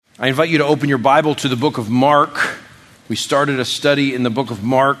I invite you to open your Bible to the book of Mark. We started a study in the book of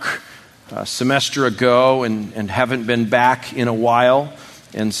Mark a semester ago and haven't been back in a while.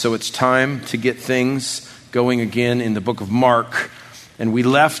 And so it's time to get things going again in the book of Mark. And we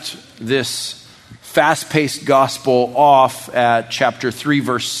left this fast-paced gospel off at chapter 3,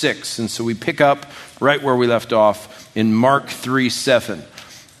 verse 6. And so we pick up right where we left off in Mark 3:7.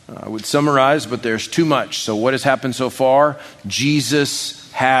 I would summarize, but there's too much. So what has happened so far? Jesus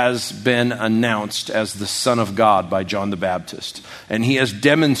has been announced as the Son of God by John the Baptist. And he has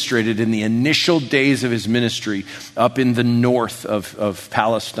demonstrated in the initial days of his ministry up in the north of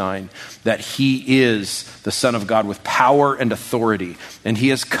Palestine that he is the Son of God with power and authority. And he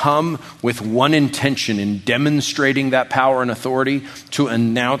has come with one intention in demonstrating that power and authority to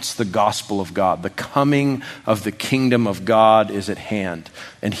announce the gospel of God. The coming of the kingdom of God is at hand.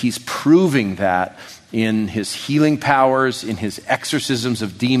 And he's proving that in his healing powers, in his exorcisms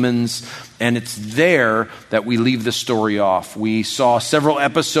of demons, and it's there that we leave the story off. We saw several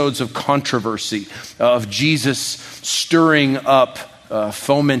episodes of controversy, of Jesus stirring up,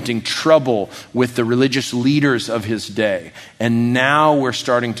 fomenting trouble with the religious leaders of his day. And now we're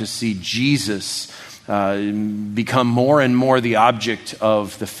starting to see Jesus become more and more the object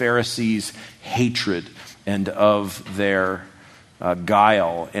of the Pharisees' hatred and of their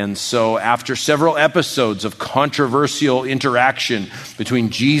guile. And so after several episodes of controversial interaction between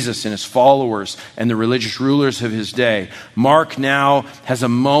Jesus and his followers and the religious rulers of his day, Mark now has a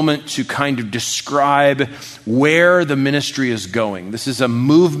moment to kind of describe where the ministry is going. This is a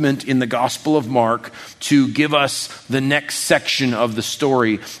movement in the Gospel of Mark to give us the next section of the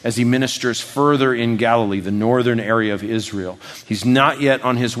story as he ministers further in Galilee, the northern area of Israel. He's not yet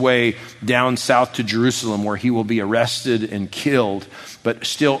on his way down south to Jerusalem where he will be arrested and killed. But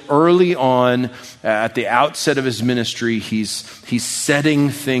still early on, at the outset of his ministry, he's setting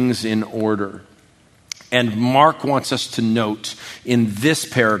things in order. And Mark wants us to note in this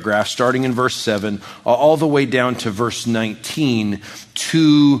paragraph, starting in verse 7, all the way down to verse 19,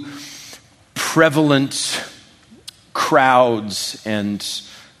 two prevalent crowds and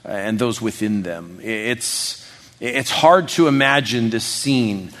those within them. It's hard to imagine this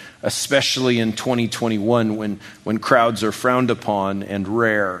scene, especially in 2021 when crowds are frowned upon and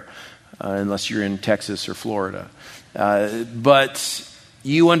rare, unless you're in Texas or Florida. But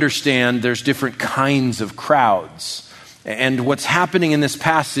you understand there's different kinds of crowds. And what's happening in this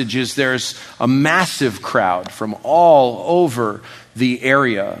passage is there's a massive crowd from all over the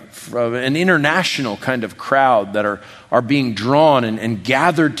area, an international kind of crowd that are being drawn and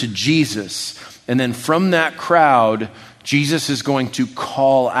gathered to Jesus. And then from that crowd, Jesus is going to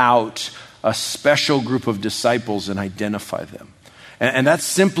call out a special group of disciples and identify them. And that's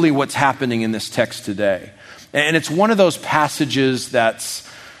simply what's happening in this text today. And it's one of those passages that's,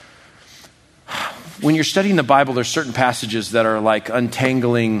 when you're studying the Bible, there's certain passages that are like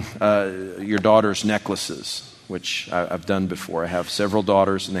untangling your daughter's necklaces, which I've done before. I have several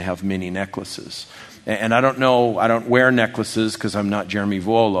daughters and they have many necklaces. And I don't wear necklaces because I'm not Jeremy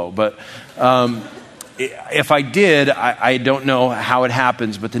Vuolo, but if I did, I don't know how it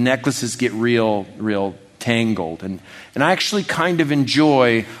happens, but the necklaces get real tangled. And I actually kind of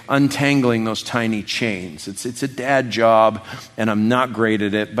enjoy untangling those tiny chains. It's a dad job, and I'm not great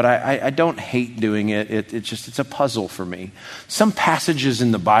at it, but I don't hate doing it. It's a puzzle for me. Some passages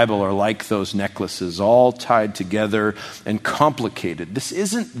in the Bible are like those necklaces, all tied together and complicated. This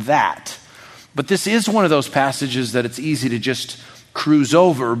isn't that, but this is one of those passages that it's easy to just cruise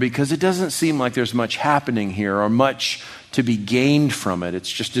over because it doesn't seem like there's much happening here or much to be gained from it.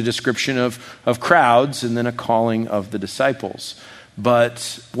 It's just a description of crowds and then a calling of the disciples.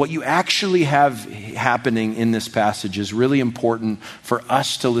 But what you actually have happening in this passage is really important for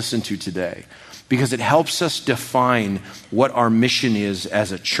us to listen to today because it helps us define what our mission is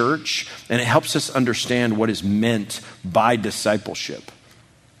as a church, and it helps us understand what is meant by discipleship.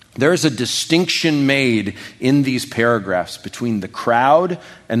 There is a distinction made in these paragraphs between the crowd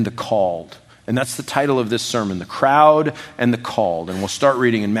and the called. And that's the title of this sermon, The Crowd and the Called. And we'll start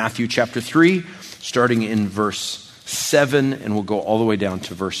reading in Matthew chapter 3, starting in verse 7, and we'll go all the way down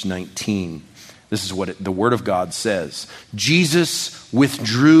to verse 19. This is what the Word of God says. Jesus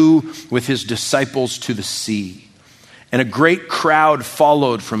withdrew with his disciples to the sea, and a great crowd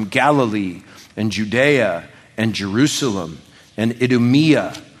followed from Galilee and Judea and Jerusalem and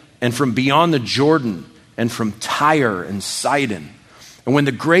Idumea, and from beyond the Jordan, and from Tyre and Sidon. And when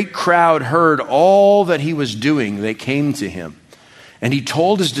the great crowd heard all that he was doing, they came to him. And he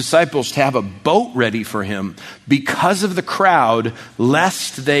told his disciples to have a boat ready for him because of the crowd,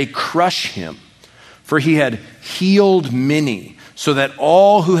 lest they crush him. For he had healed many, so that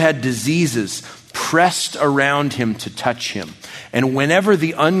all who had diseases pressed around him to touch him. And whenever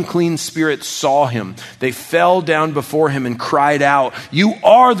the unclean spirits saw him, they fell down before him and cried out, "You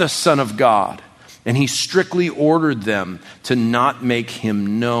are the Son of God." And he strictly ordered them to not make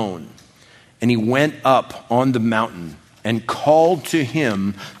him known. And he went up on the mountain and called to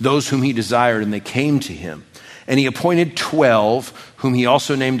him those whom he desired, and they came to him. And he appointed 12, whom he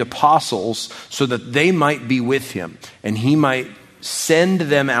also named apostles, so that they might be with him, and he might send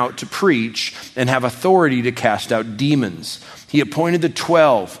them out to preach and have authority to cast out demons. He appointed the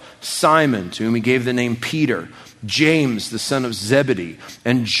 12, Simon, to whom he gave the name Peter, James, the son of Zebedee,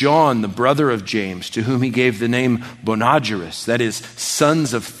 and John, the brother of James, to whom he gave the name Boanerges, that is,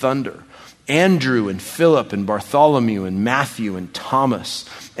 sons of thunder, Andrew and Philip and Bartholomew and Matthew and Thomas,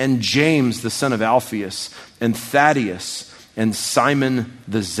 and James, the son of Alphaeus, and Thaddeus, and Simon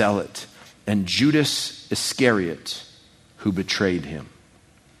the Zealot, and Judas Iscariot, who betrayed him.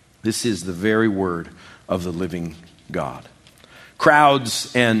 This is the very word of the living God.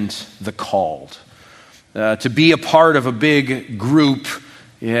 Crowds and the called. To be a part of a big group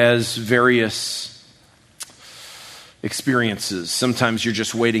has various experiences. Sometimes you're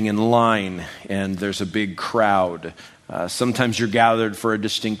just waiting in line and there's a big crowd. Sometimes you're gathered for a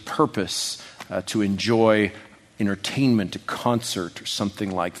distinct purpose, to enjoy entertainment, a concert or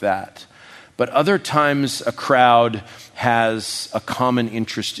something like that. But other times a crowd has a common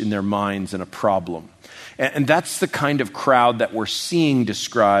interest in their minds and a problem. And that's the kind of crowd that we're seeing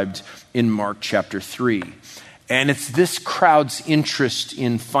described in Mark chapter 3. And it's this crowd's interest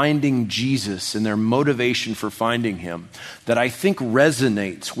in finding Jesus and their motivation for finding him that I think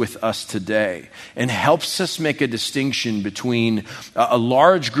resonates with us today and helps us make a distinction between a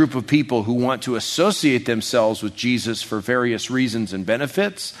large group of people who want to associate themselves with Jesus for various reasons and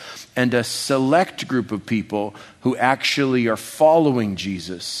benefits, and a select group of people who actually are following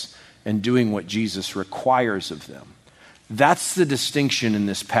Jesus and doing what Jesus requires of them. That's the distinction in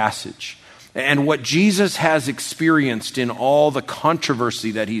this passage. And what Jesus has experienced in all the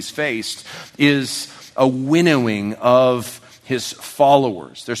controversy that he's faced is a winnowing of his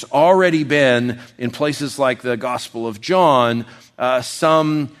followers. There's already been, in places like the Gospel of John,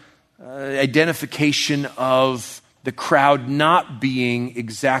 some identification of the crowd not being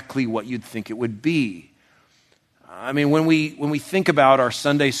exactly what you'd think it would be. I mean, when we think about our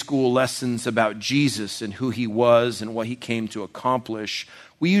Sunday school lessons about Jesus and who he was and what he came to accomplish,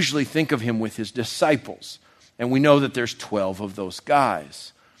 we usually think of him with his disciples. And we know that there's 12 of those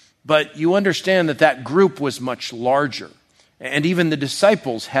guys. But you understand that that group was much larger. And even the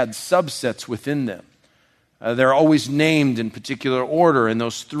disciples had subsets within them. They're always named in particular order, and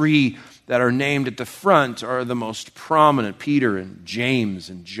those three that are named at the front are the most prominent, Peter and James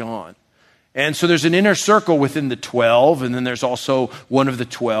and John. And so there's an inner circle within the 12, and then there's also one of the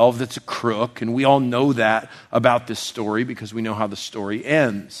 12 that's a crook, and we all know that about this story because we know how the story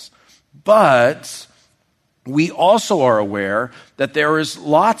ends. But we also are aware that there is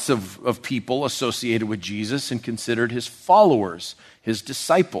lots of people associated with Jesus and considered his followers, his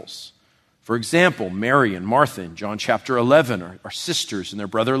disciples. For example, Mary and Martha in John chapter 11 are sisters, and their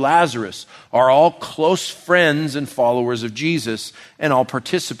brother Lazarus are all close friends and followers of Jesus and all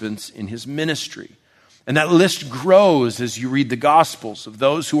participants in his ministry. And that list grows as you read the Gospels of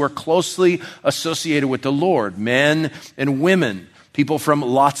those who are closely associated with the Lord, men and women, people from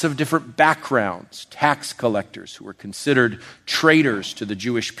lots of different backgrounds, tax collectors who were considered traitors to the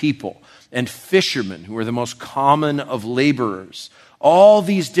Jewish people, and fishermen who were the most common of laborers. All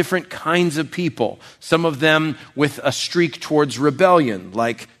these different kinds of people, some of them with a streak towards rebellion,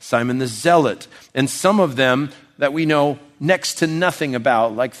 like Simon the Zealot, and some of them that we know next to nothing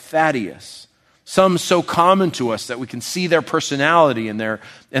about, like Thaddeus. Some so common to us that we can see their personality and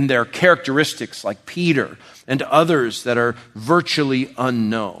their characteristics, like Peter, and others that are virtually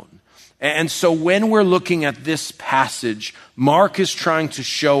unknown. And so when we're looking at this passage, Mark is trying to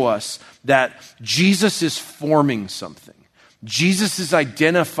show us that Jesus is forming something. Jesus is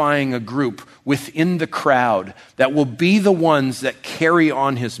identifying a group within the crowd that will be the ones that carry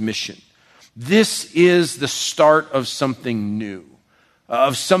on his mission. This is the start of something new,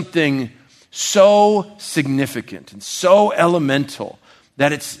 of something so significant and so elemental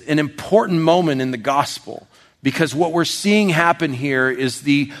that it's an important moment in the gospel. Because what we're seeing happen here is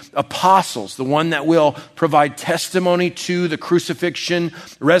the apostles, the one that will provide testimony to the crucifixion,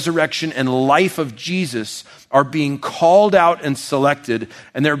 resurrection, and life of Jesus, are being called out and selected,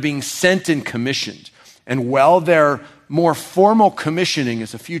 and they're being sent and commissioned. And while their more formal commissioning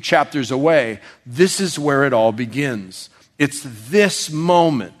is a few chapters away, this is where it all begins. It's this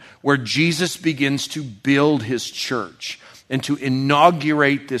moment where Jesus begins to build his church. and to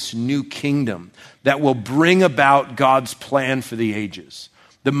inaugurate this new kingdom that will bring about God's plan for the ages.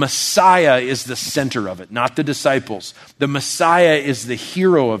 The Messiah is the center of it, not the disciples. The Messiah is the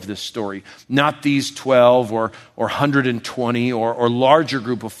hero of this story, not these 12 or 120 or larger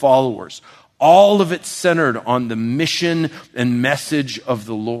group of followers. All of it centered on the mission and message of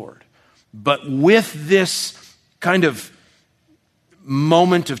the Lord. But with this kind of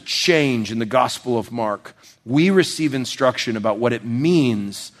moment of change in the Gospel of Mark, we receive instruction about what it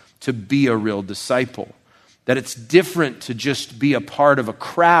means to be a real disciple. That it's different to just be a part of a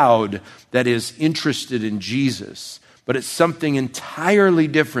crowd that is interested in Jesus, but it's something entirely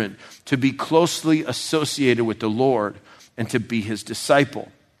different to be closely associated with the Lord and to be his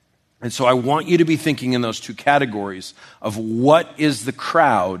disciple. And so I want you to be thinking in those two categories of what is the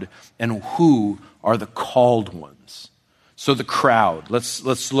crowd and who are the called ones. So the crowd,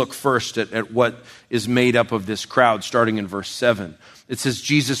 let's look first at what is made up of this crowd, starting in verse 7. It says,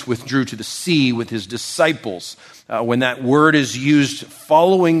 Jesus withdrew to the sea with his disciples. When that word is used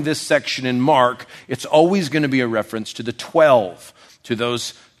following this section in Mark, it's always going to be a reference to the 12, to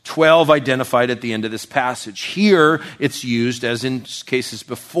those 12 identified at the end of this passage. Here, it's used, as in cases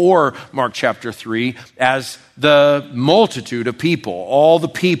before Mark chapter 3, as the multitude of people, all the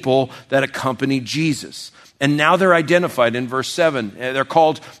people that accompanied Jesus. And now they're identified in verse 7. They're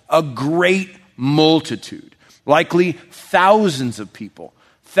called a great multitude, likely thousands of people,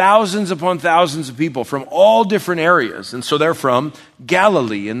 thousands upon thousands of people from all different areas. And so they're from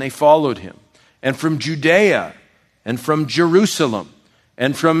Galilee, and they followed him, and from Judea, and from Jerusalem,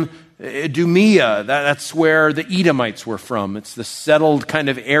 and from Idumea. That's where the Edomites were from. It's the settled kind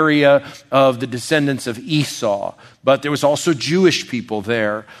of area of the descendants of Esau. But there was also Jewish people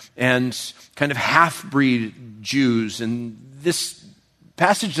there, and kind of half-breed Jews. And this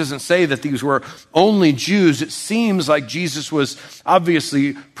passage doesn't say that these were only Jews. It seems like Jesus was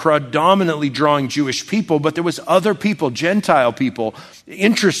obviously predominantly drawing Jewish people, but there was other people, Gentile people,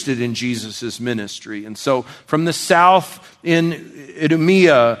 interested in Jesus' ministry. And so from the south in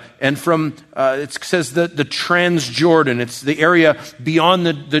Idumea, and from, it says the Transjordan, it's the area beyond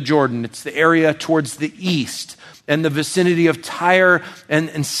the Jordan, it's the area towards the east, and the vicinity of Tyre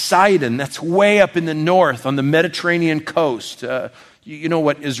and Sidon, that's way up in the north on the Mediterranean coast. You know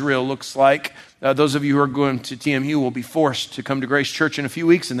what Israel looks like. Those of you who are going to TMU will be forced to come to Grace Church in a few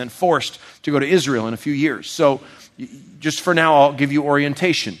weeks and then forced to go to Israel in a few years. So just for now, I'll give you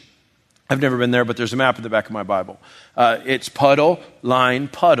orientation. I've never been there, but there's a map in the back of my Bible. It's puddle, line,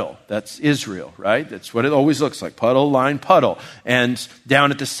 puddle. That's Israel, right? That's what it always looks like, puddle, line, puddle. And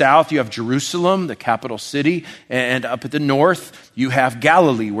down at the south, you have Jerusalem, the capital city. And up at the north, you have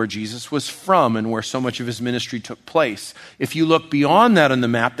Galilee, where Jesus was from and where so much of his ministry took place. If you look beyond that on the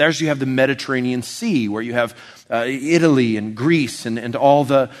map, there's you have the Mediterranean Sea, where you have Italy and Greece and all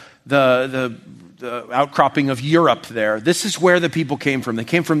the outcropping of Europe there. This is where the people came from. They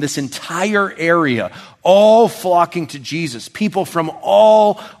came from this entire area, all flocking to Jesus, people from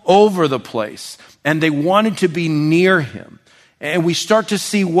all over the place, and they wanted to be near him. And we start to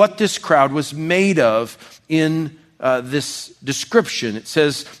see what this crowd was made of in this description. It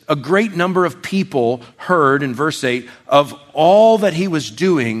says, a great number of people heard, in verse 8, of all that he was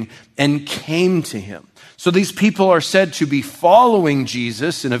doing and came to him. So these people are said to be following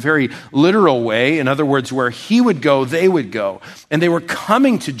Jesus in a very literal way. In other words, where he would go, they would go. And they were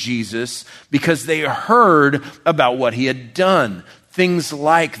coming to Jesus because they heard about what he had done. Things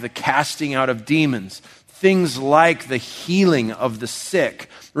like the casting out of demons, things like the healing of the sick.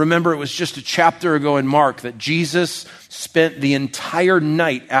 Remember, it was just a chapter ago in Mark that Jesus spent the entire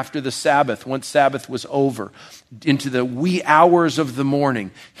night after the Sabbath, once Sabbath was over, into the wee hours of the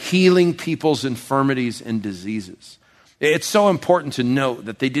morning, healing people's infirmities and diseases. It's so important to note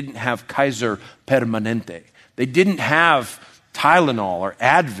that they didn't have Kaiser Permanente. They didn't have Tylenol or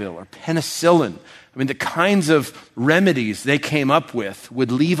Advil or penicillin. I mean, the kinds of remedies they came up with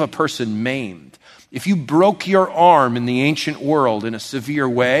would leave a person maimed. If you broke your arm in the ancient world in a severe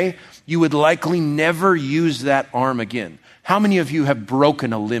way, you would likely never use that arm again. How many of you have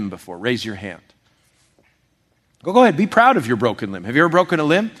broken a limb before? Raise your hand. Go ahead, be proud of your broken limb. Have you ever broken a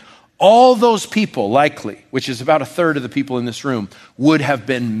limb? All those people, likely, which is about a third of the people in this room, would have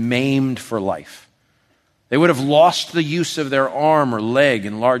been maimed for life. They would have lost the use of their arm or leg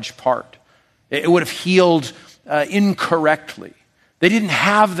in large part. It would have healed incorrectly. They didn't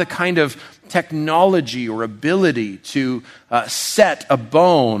have the kind of technology or ability to set a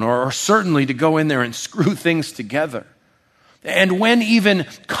bone or certainly to go in there and screw things together. And when even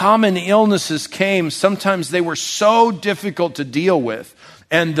common illnesses came, sometimes they were so difficult to deal with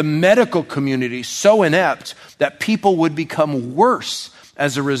and the medical community so inept that people would become worse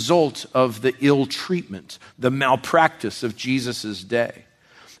as a result of the ill treatment, the malpractice of Jesus' day.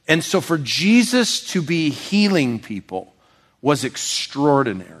 And so for Jesus to be healing people was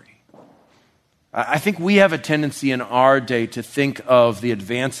extraordinary. I think we have a tendency in our day to think of the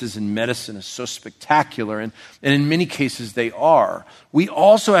advances in medicine as so spectacular, and in many cases they are. We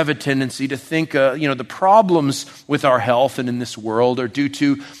also have a tendency to think, the problems with our health and in this world are due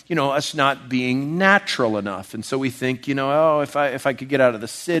to, us not being natural enough. And so we think, if I could get out of the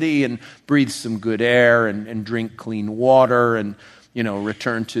city and breathe some good air and drink clean water and,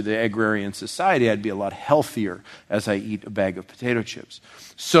 return to the agrarian society, I'd be a lot healthier as I eat a bag of potato chips.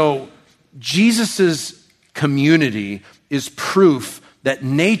 So Jesus' community is proof that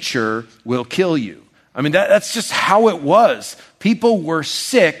nature will kill you. I mean, that's just how it was. People were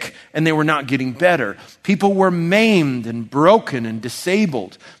sick and they were not getting better. People were maimed and broken and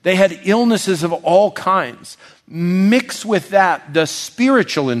disabled. They had illnesses of all kinds. Mix with that the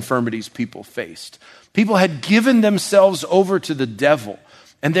spiritual infirmities people faced. People had given themselves over to the devil.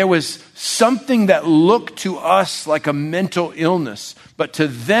 And there was something that looked to us like a mental illness, but to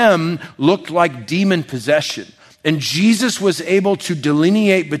them looked like demon possession. And Jesus was able to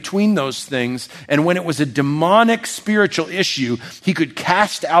delineate between those things. And when it was a demonic spiritual issue, he could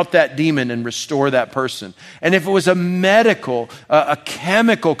cast out that demon and restore that person. And if it was a medical, a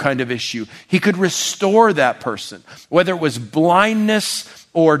chemical kind of issue, he could restore that person. Whether it was blindness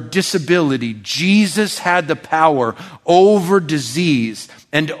or disability, Jesus had the power over disease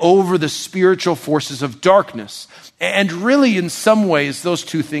and over the spiritual forces of darkness. And really, in some ways, those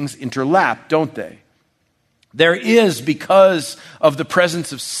two things interlap, don't they? There is, because of the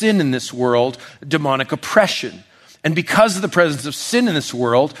presence of sin in this world, demonic oppression. And because of the presence of sin in this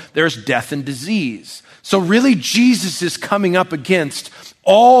world, there's death and disease. So really, Jesus is coming up against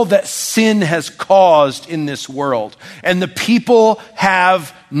all that sin has caused in this world. And the people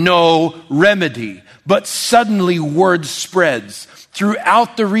have no remedy. But suddenly word spreads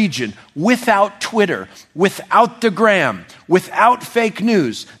throughout the region, without Twitter, without the gram, without fake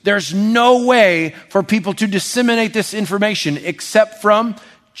news. There's no way for people to disseminate this information except from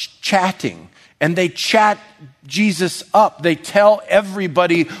chatting. And they chat Jesus up. They tell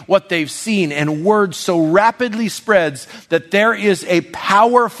everybody what they've seen. And word so rapidly spreads that there is a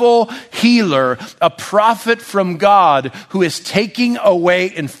powerful healer, a prophet from God who is taking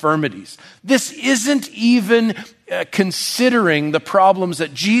away infirmities. This isn't even considering the problems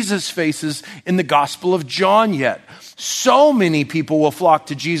that Jesus faces in the Gospel of John yet. So many people will flock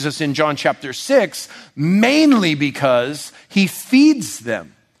to Jesus in John chapter 6, mainly because he feeds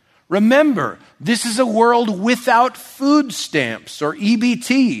them. Remember, this is a world without food stamps or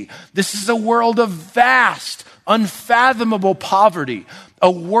EBT. This is a world of vast, unfathomable poverty,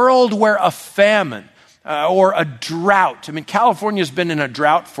 a world where a famine or a drought. I mean, California's been in a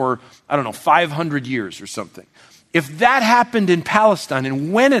drought for, 500 years or something. If that happened in Palestine,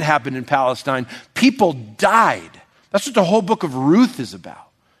 and when it happened in Palestine, people died. That's what the whole book of Ruth is about.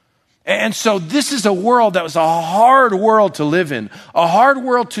 And so this is a world that was a hard world to live in, a hard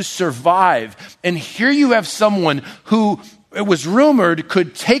world to survive. And here you have someone who, it was rumored,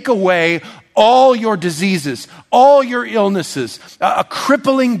 could take away all your diseases, all your illnesses, a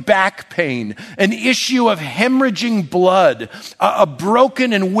crippling back pain, an issue of hemorrhaging blood, a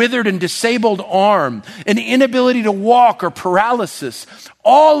broken and withered and disabled arm, an inability to walk or paralysis.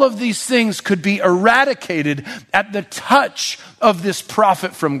 All of these things could be eradicated at the touch of this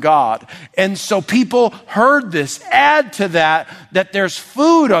prophet from God. And so people heard this. Add to that there's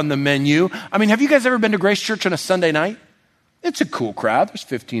food on the menu. I mean, have you guys ever been to Grace Church on a Sunday night? It's a cool crowd. There's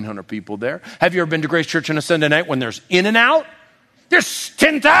 1,500 people there. Have you ever been to Grace Church on a Sunday night when there's In-N-Out? There's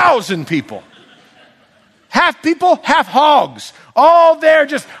 10,000 people. Half people, half hogs. All there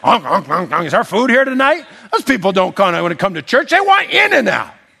just, is our food here tonight? Those people don't want to come to church. They want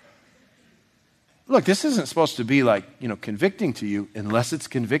In-N-Out. Look, this isn't supposed to be like, convicting to you unless it's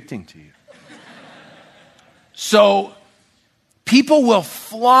convicting to you. So people will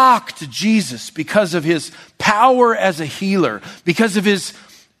flock to Jesus because of his power as a healer, because of his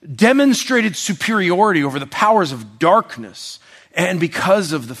demonstrated superiority over the powers of darkness, and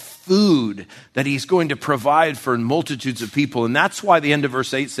because of the food that he's going to provide for multitudes of people. And that's why the end of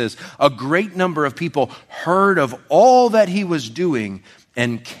verse 8 says, a great number of people heard of all that he was doing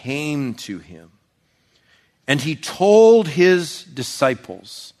and came to him. And he told his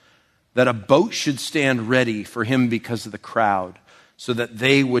disciples that a boat should stand ready for him because of the crowd, so that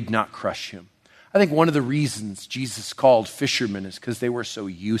they would not crush him. I think one of the reasons Jesus called fishermen is because they were so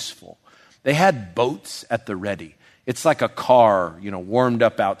useful. They had boats at the ready. It's like a car, warmed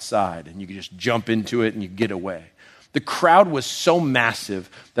up outside, and you can just jump into it and you get away. The crowd was so massive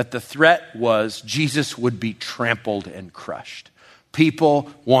that the threat was Jesus would be trampled and crushed.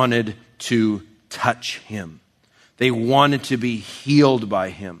 People wanted to touch him. They wanted to be healed by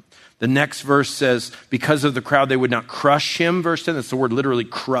him. The next verse says, because of the crowd, they would not crush him. Verse 10, that's the word literally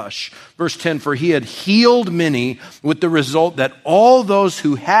crush. Verse 10, for he had healed many, with the result that all those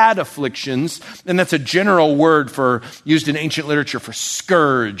who had afflictions, and that's a general word used in ancient literature for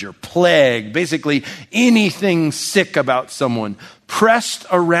scourge or plague, basically anything sick about someone, pressed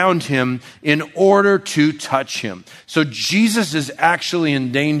around him in order to touch him. So Jesus is actually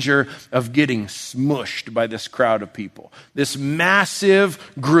in danger of getting smushed by this crowd of people. This massive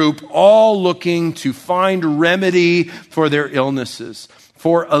group all looking to find remedy for their illnesses,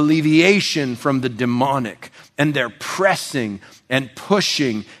 for alleviation from the demonic. And they're pressing and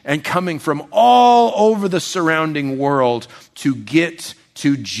pushing and coming from all over the surrounding world to get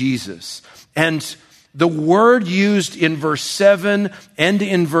to Jesus. And the word used in verse 7 and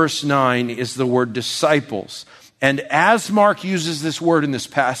in verse 9 is the word disciples. And as Mark uses this word in this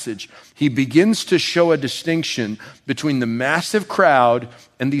passage, he begins to show a distinction between the massive crowd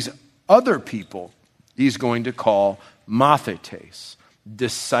and these other people he's going to call mathetes,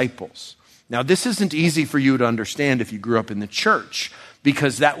 disciples. Now, this isn't easy for you to understand if you grew up in the church,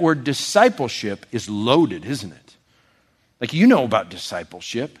 because that word discipleship is loaded, isn't it? Like, you know about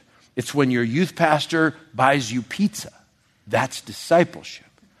discipleship. It's when your youth pastor buys you pizza. That's discipleship.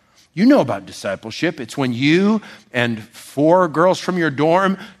 You know about discipleship. It's when you and 4 girls from your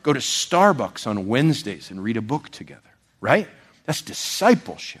dorm go to Starbucks on Wednesdays and read a book together, right? That's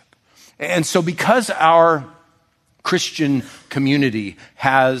discipleship. And so because our Christian community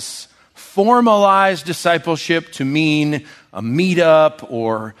has formalized discipleship to mean a meetup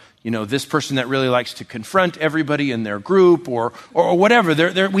or this person that really likes to confront everybody in their group or whatever.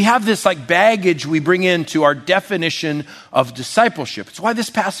 We have this like baggage we bring into our definition of discipleship. It's why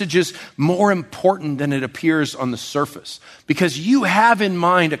this passage is more important than it appears on the surface, because you have in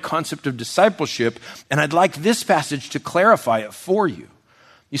mind a concept of discipleship, and I'd like this passage to clarify it for you.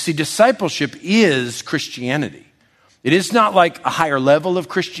 You see, discipleship is Christianity. It is not like a higher level of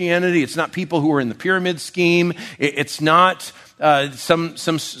Christianity. It's not people who are in the pyramid scheme. It's not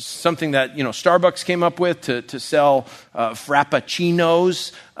something that Starbucks came up with to sell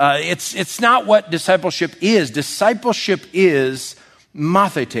frappuccinos. It's not what discipleship is. Discipleship is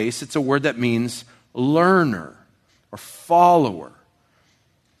mathetes. It's a word that means learner or follower.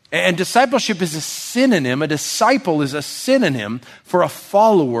 And discipleship is a synonym. A disciple is a synonym for a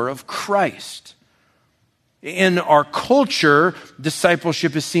follower of Christ. In our culture,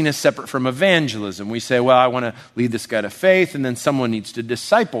 discipleship is seen as separate from evangelism. We say, well, I want to lead this guy to faith, and then someone needs to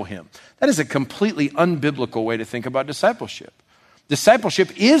disciple him. That is a completely unbiblical way to think about discipleship. Discipleship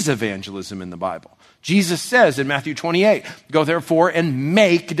is evangelism in the Bible. Jesus says in Matthew 28, go therefore and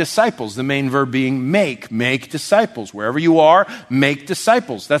make disciples. The main verb being make disciples. Wherever you are, make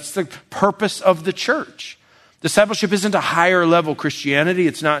disciples. That's the purpose of the church. Discipleship isn't a higher level Christianity.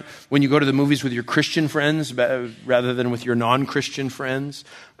 It's not when you go to the movies with your Christian friends rather than with your non-Christian friends.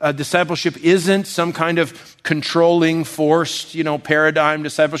 Discipleship isn't some kind of controlling, forced, paradigm.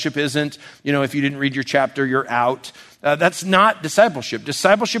 Discipleship isn't, if you didn't read your chapter, you're out. That's not discipleship.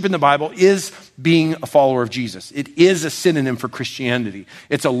 Discipleship in the Bible is being a follower of Jesus. It is a synonym for Christianity.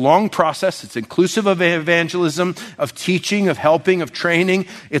 It's a long process. It's inclusive of evangelism, of teaching, of helping, of training.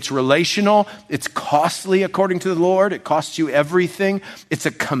 It's relational. It's costly according to the Lord. It costs you everything. It's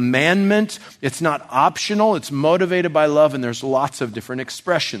a commandment. It's not optional. It's motivated by love, and there's lots of different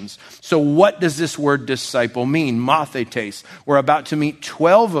expressions. So what does this word disciple mean? Mathetes. We're about to meet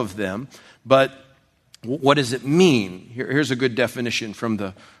 12 of them, but what does it mean? Here's a good definition from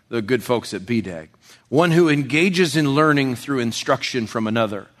the good folks at BDAG. One who engages in learning through instruction from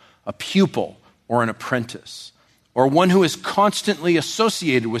another, a pupil or an apprentice, or one who is constantly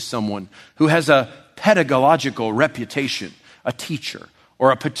associated with someone who has a pedagogical reputation, a teacher,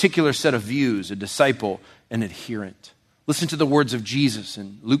 or a particular set of views, a disciple, an adherent. Listen to the words of Jesus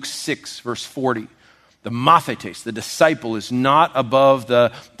in Luke 6, verse 40. The mathetes, the disciple, is not above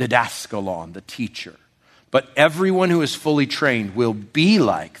the didaskalon, the teacher. But everyone who is fully trained will be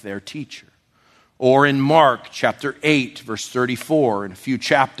like their teacher. Or in Mark chapter 8, verse 34, in a few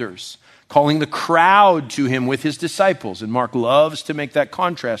chapters, calling the crowd to him with his disciples. And Mark loves to make that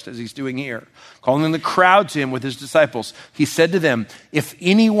contrast as he's doing here. Calling the crowd to him with his disciples, he said to them, if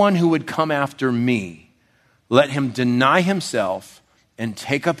anyone who would come after me, let him deny himself and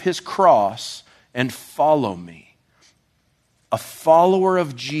take up his cross and follow me. A follower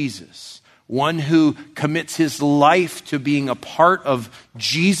of Jesus one who commits his life to being a part of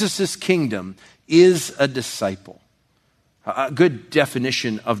Jesus' kingdom, is a disciple. A good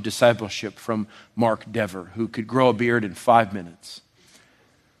definition of discipleship from Mark Dever, who could grow a beard in 5 minutes.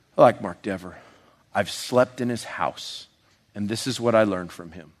 I like Mark Dever. I've slept in his house, and this is what I learned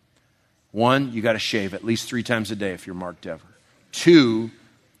from him. 1, you got to shave at least 3 times a day if you're Mark Dever. 2,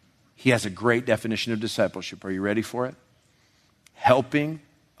 he has a great definition of discipleship. Are you ready for it? Helping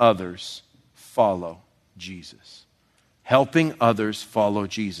others follow Jesus. Helping others follow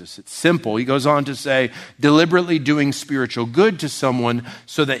Jesus. It's simple. He goes on to say, deliberately doing spiritual good to someone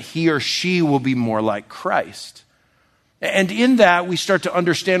so that he or she will be more like Christ. And in that, we start to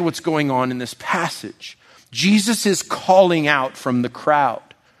understand what's going on in this passage. Jesus is calling out from the crowd.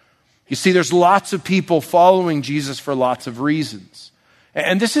 You see, there's lots of people following Jesus for lots of reasons.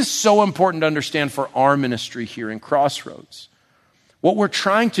 And this is so important to understand for our ministry here in Crossroads. What we're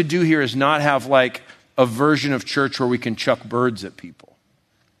trying to do here is not have like a version of church where we can chuck birds at people.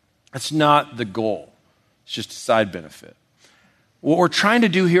 That's not the goal. It's just a side benefit. What we're trying to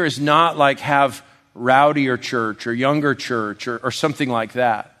do here is not like have rowdier church or younger church or something like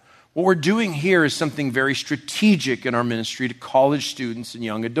that. What we're doing here is something very strategic in our ministry to college students and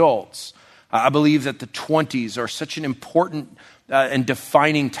young adults. I believe that the 20s are such an important and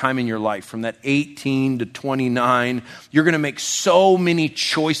defining time in your life. From that 18 to 29, you're going to make so many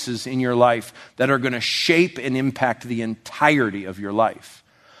choices in your life that are going to shape and impact the entirety of your life.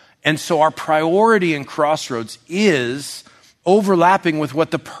 And so our priority in Crossroads is overlapping with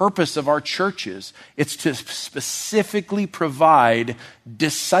what the purpose of our church is. It's to specifically provide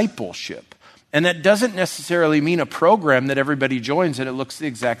discipleship. And that doesn't necessarily mean a program that everybody joins and it looks the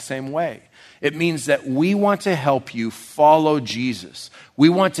exact same way. It means that we want to help you follow Jesus. We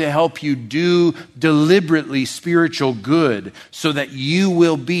want to help you do deliberately spiritual good so that you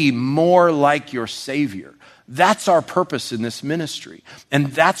will be more like your Savior. That's our purpose in this ministry. And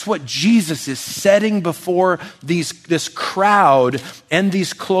that's what Jesus is setting before this crowd and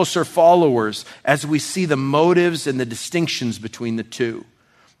these closer followers as we see the motives and the distinctions between the two.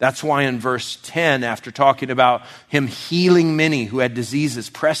 That's why in verse 10, after talking about him healing many who had diseases,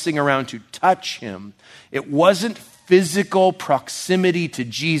 pressing around to touch him, it wasn't physical proximity to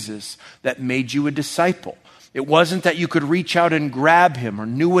Jesus that made you a disciple. It wasn't that you could reach out and grab him or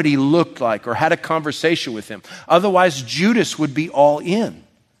knew what he looked like or had a conversation with him. Otherwise, Judas would be all in.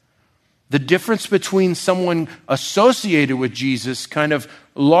 The difference between someone associated with Jesus kind of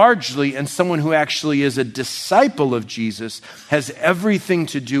largely and someone who actually is a disciple of Jesus has everything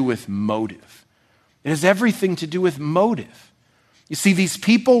to do with motive. It has everything to do with motive. You see, these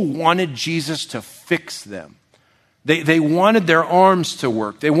people wanted Jesus to fix them. They wanted their arms to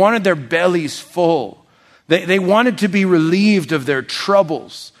work. They wanted their bellies full. They wanted to be relieved of their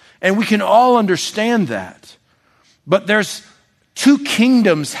troubles. And we can all understand that. But there's 2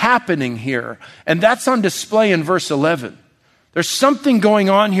 kingdoms happening here, and that's on display in verse 11. There's something going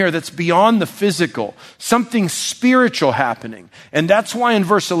on here that's beyond the physical, something spiritual happening. And that's why in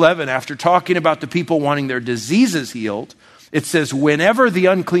verse 11, after talking about the people wanting their diseases healed, it says, whenever the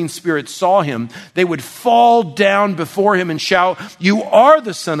unclean spirits saw him, they would fall down before him and shout, "You are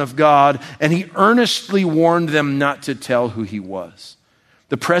the Son of God." And he earnestly warned them not to tell who he was.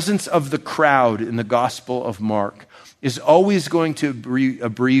 The presence of the crowd in the Gospel of Mark is always going to be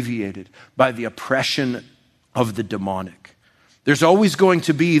abbreviated by the oppression of the demonic. There's always going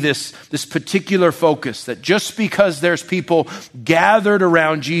to be this particular focus that just because there's people gathered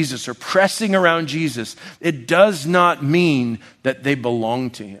around Jesus or pressing around Jesus, it does not mean that they belong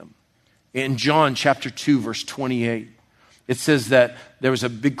to him. In John chapter 2, verse 28, it says that there was a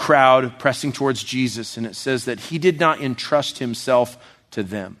big crowd pressing towards Jesus, and it says that he did not entrust himself to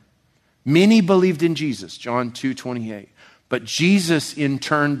them. Many believed in Jesus, John 2:28. But Jesus in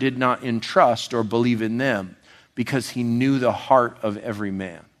turn did not entrust or believe in them because he knew the heart of every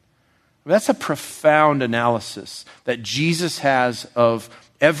man. That's a profound analysis that Jesus has of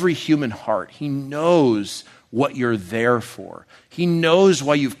every human heart. He knows what you're there for. He knows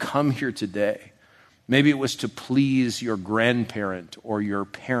why you've come here today. Maybe it was to please your grandparent or your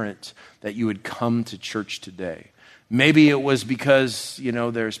parent that you would come to church today. Maybe it was because,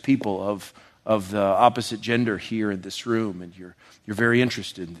 there's people of the opposite gender here in this room and you're very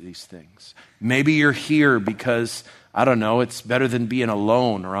interested in these things. Maybe you're here because, it's better than being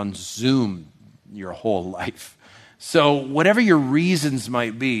alone or on Zoom your whole life. So whatever your reasons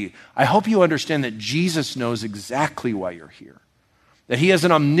might be, I hope you understand that Jesus knows exactly why you're here. That he has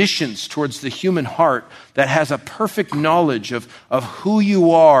an omniscience towards the human heart that has a perfect knowledge of who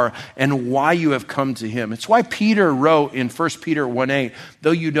you are and why you have come to him. It's why Peter wrote in 1 Peter 1:8,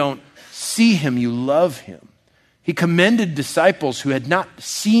 though you don't see him, you love him. He commended disciples who had not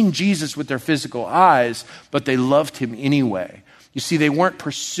seen Jesus with their physical eyes, but they loved him anyway. You see, they weren't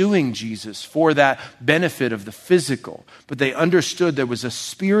pursuing Jesus for that benefit of the physical, but they understood there was a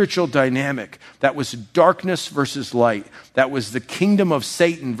spiritual dynamic that was darkness versus light, that was the kingdom of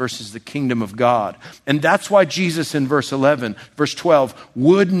Satan versus the kingdom of God. And that's why Jesus in verse 12,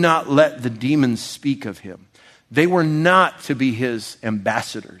 would not let the demons speak of him. They were not to be his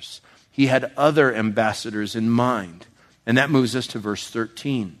ambassadors. He had other ambassadors in mind. And that moves us to verse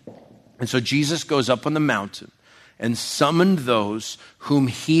 13. And so Jesus goes up on the mountain and summoned those whom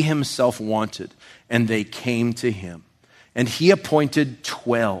he himself wanted, and they came to him. And he appointed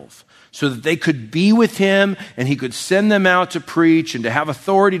 12 so that they could be with him and he could send them out to preach and to have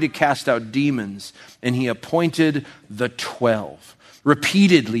authority to cast out demons. And he appointed the 12.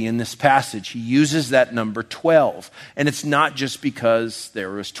 Repeatedly in this passage, he uses that number 12. And it's not just because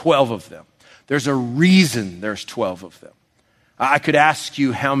there was 12 of them. There's a reason there's 12 of them. I could ask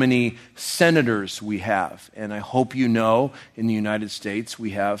you how many senators we have, and I hope you know in the United States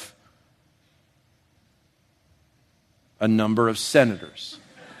we have a number of senators.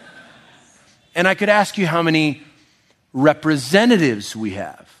 And I could ask you how many representatives we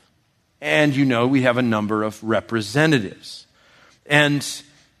have, and you know we have a number of representatives. And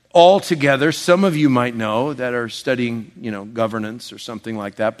altogether, some of you might know that are studying, governance or something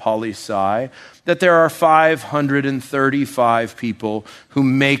like that, poli-sci, that there are 535 people who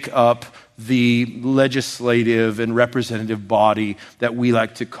make up the legislative and representative body that we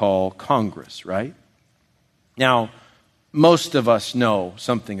like to call Congress, right? Now, most of us know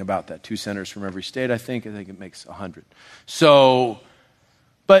something about that. 2 senators from every state, I think it makes 100. So,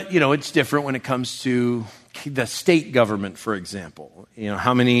 but, it's different when it comes to the state government, for example.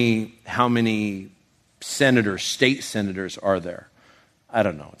 How many senators, state senators are there? I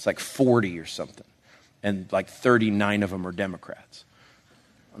don't know. It's like 40 or something. And like 39 of them are Democrats.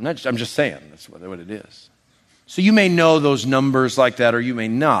 I'm just saying that's what it is. So you may know those numbers like that, or you may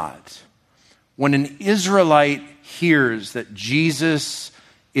not. When an Israelite hears that Jesus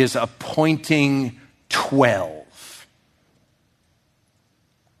is appointing 12,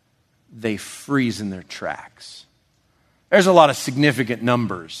 they freeze in their tracks. There's a lot of significant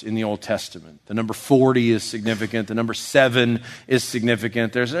numbers in the Old Testament. The number 40 is significant. The number 7 is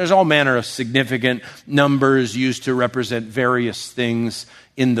significant. There's all manner of significant numbers used to represent various things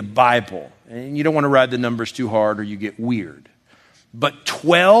in the Bible. And you don't want to ride the numbers too hard or you get weird. But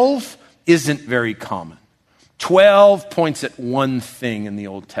 12 isn't very common. 12 points at one thing in the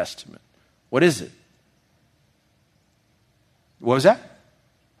Old Testament. What is it? What was that?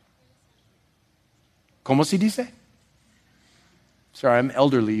 ¿Cómo se dice? Sorry, I'm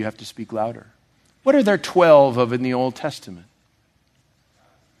elderly. You have to speak louder. What are there 12 of in the Old Testament?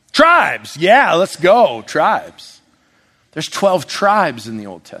 Tribes. Yeah, let's go. Tribes. There's 12 tribes in the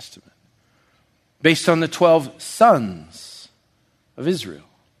Old Testament based on the 12 sons of Israel.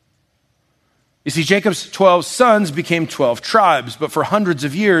 You see, Jacob's 12 sons became 12 tribes, but for hundreds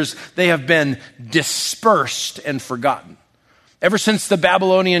of years, they have been dispersed and forgotten. Ever since the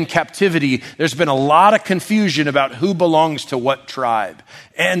Babylonian captivity, there's been a lot of confusion about who belongs to what tribe.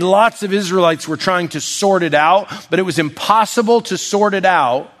 And lots of Israelites were trying to sort it out, but it was impossible to sort it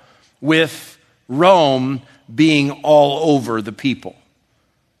out with Rome being all over the people.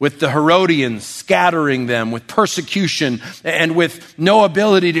 With the Herodians scattering them, with persecution, and with no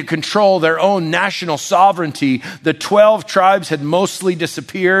ability to control their own national sovereignty, the 12 tribes had mostly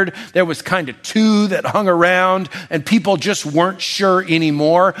disappeared. There was kind of 2 that hung around, and people just weren't sure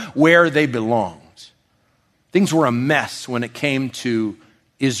anymore where they belonged. Things were a mess when it came to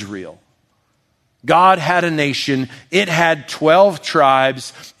Israel. God had a nation, it had 12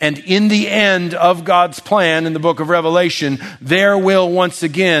 tribes, and in the end of God's plan in the book of Revelation, there will once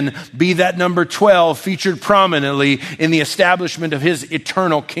again be that number 12 featured prominently in the establishment of his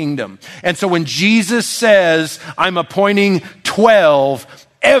eternal kingdom. And so when Jesus says, I'm appointing 12,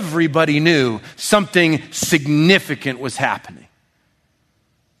 everybody knew something significant was happening.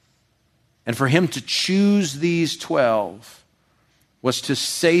 And for him to choose these 12 was to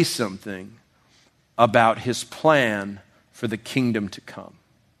say something about his plan for the kingdom to come.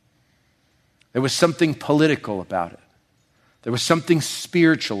 There was something political about it. There was something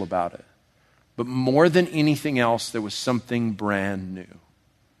spiritual about it. But more than anything else, there was something brand new.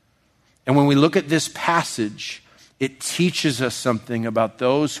 And when we look at this passage, it teaches us something about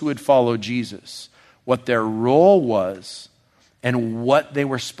those who had followed Jesus, what their role was, and what they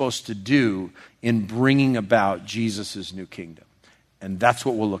were supposed to do in bringing about Jesus' new kingdom. And that's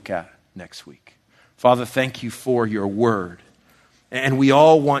what we'll look at next week. Father, thank you for your word. And we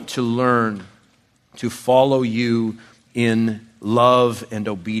all want to learn to follow you in love and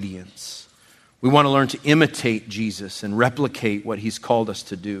obedience. We want to learn to imitate Jesus and replicate what he's called us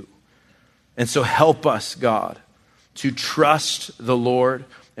to do. And so help us, God, to trust the Lord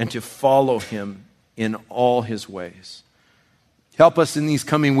and to follow him in all his ways. Help us in these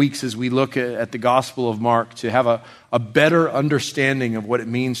coming weeks as we look at the Gospel of Mark to have a better understanding of what it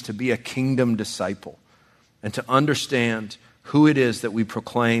means to be a kingdom disciple and to understand who it is that we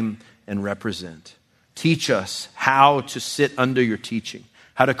proclaim and represent. Teach us how to sit under your teaching,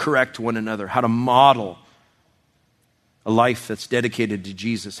 how to correct one another, how to model a life that's dedicated to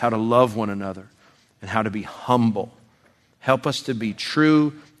Jesus, how to love one another, and how to be humble. Help us to be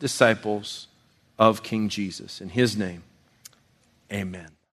true disciples of King Jesus. In his name, amen.